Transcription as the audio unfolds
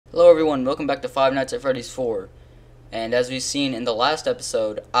Hello everyone, welcome back to Five Nights at Freddy's 4. And as we've seen in the last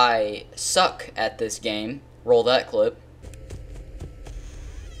episode, I suck at this game. Roll that clip.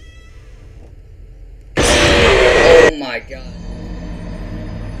 Oh my god.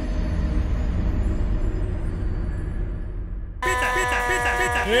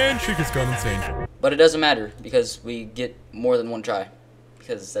 And Chica's gone insane. But it doesn't matter, because we get more than one try.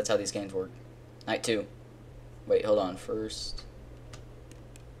 Because that's how these games work. Night 2. Wait, hold on. First.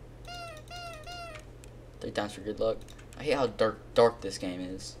 3 times for good luck. I hate how dark this game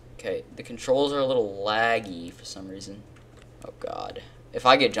is. Okay, the controls are a little laggy for some reason. Oh god. If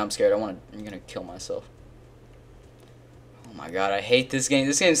I get jump scared, I'm gonna kill myself. Oh my god, I hate this game.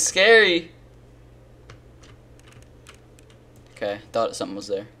 This game's scary. Okay, thought something was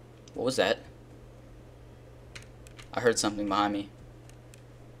there. What was that? I heard something behind me.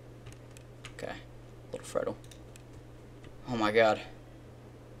 Okay, little Freddle. Oh my god.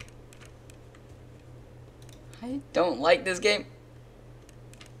 I don't like this game.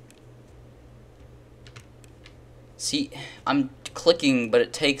 See, I'm clicking, but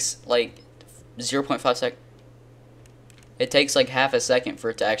it takes like 0.5 sec. It takes like half a second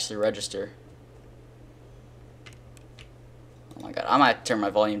for it to actually register. Oh my god, I might turn my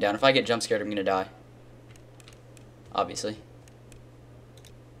volume down. If I get jump scared, I'm gonna die. Obviously.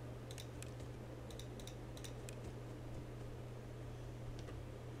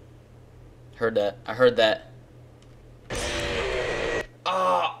 Heard that. I heard that.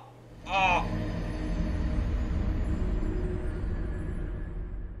 Oh, oh.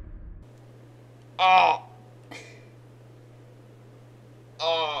 Oh.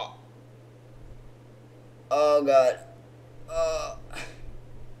 Oh. Oh god. Oh.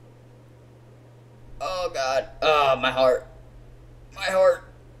 Oh god. Oh, my heart. My heart.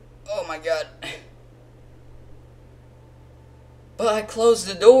 Oh my god. But I closed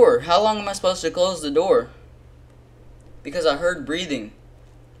the door. How long am I supposed to close the door? Because I heard breathing.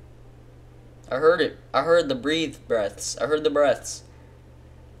 I heard it. I heard the breaths. I heard the breaths.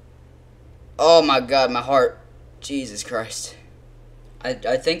 Oh my god, my heart. Jesus Christ. I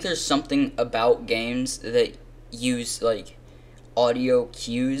think there's something about games that use like audio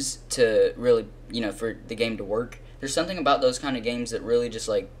cues to really, for the game to work. There's something about those kind of games that really just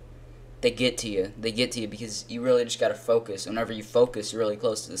like they get to you. They get to you because you really just gotta focus. Whenever you focus, you're really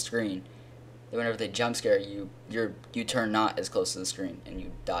close to the screen. Then whenever they jump scare you, you turn not as close to the screen and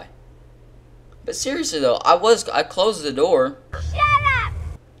you die. But seriously though, I closed the door. Shut up!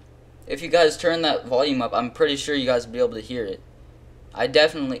 If you guys turn that volume up, I'm pretty sure you guys will be able to hear it. I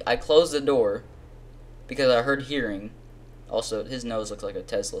closed the door because I heard hearing. Also, his nose looks like a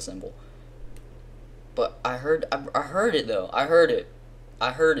Tesla symbol. But I heard it though. I heard it.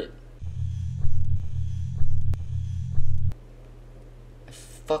 I heard it. I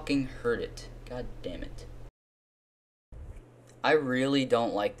fucking heard it. God damn it. I really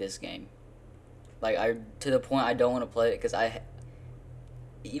don't like this game. Like, to the point I don't want to play it because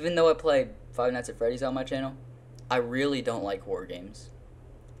even though I play Five Nights at Freddy's on my channel, I really don't like horror games.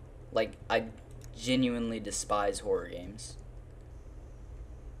 Like, I genuinely despise horror games.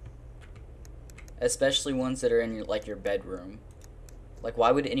 Especially ones that are in your bedroom. Like,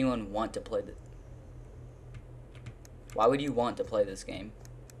 why would anyone want to play this? Why would you want to play this game?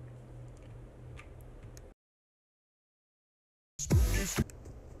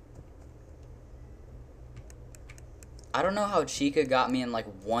 I don't know how Chica got me in like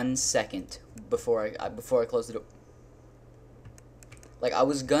 1 second before I closed the door. Like, I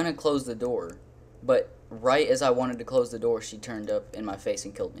was gonna close the door, but right as I wanted to close the door, she turned up in my face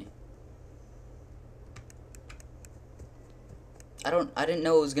and killed me. I didn't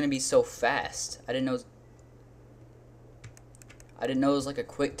know it was gonna be so fast. I didn't know it was like a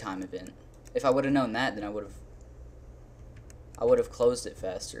quick time event. If I would have known that, then I would have closed it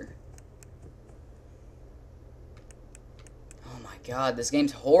faster. Oh my god, this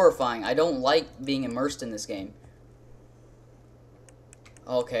game's horrifying. I don't like being immersed in this game.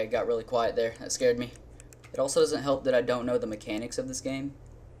 Okay, it got really quiet there. That scared me. It also doesn't help that I don't know the mechanics of this game.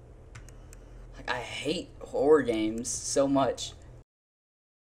 Like, I hate horror games so much.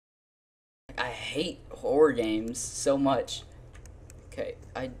 Like, I hate horror games so much. Okay,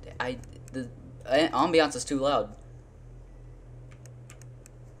 the ambiance is too loud.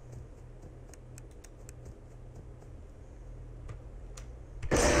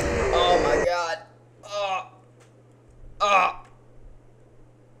 Oh my god. Oh. Oh.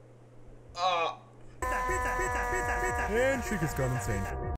 Oh. And Chica's gone insane.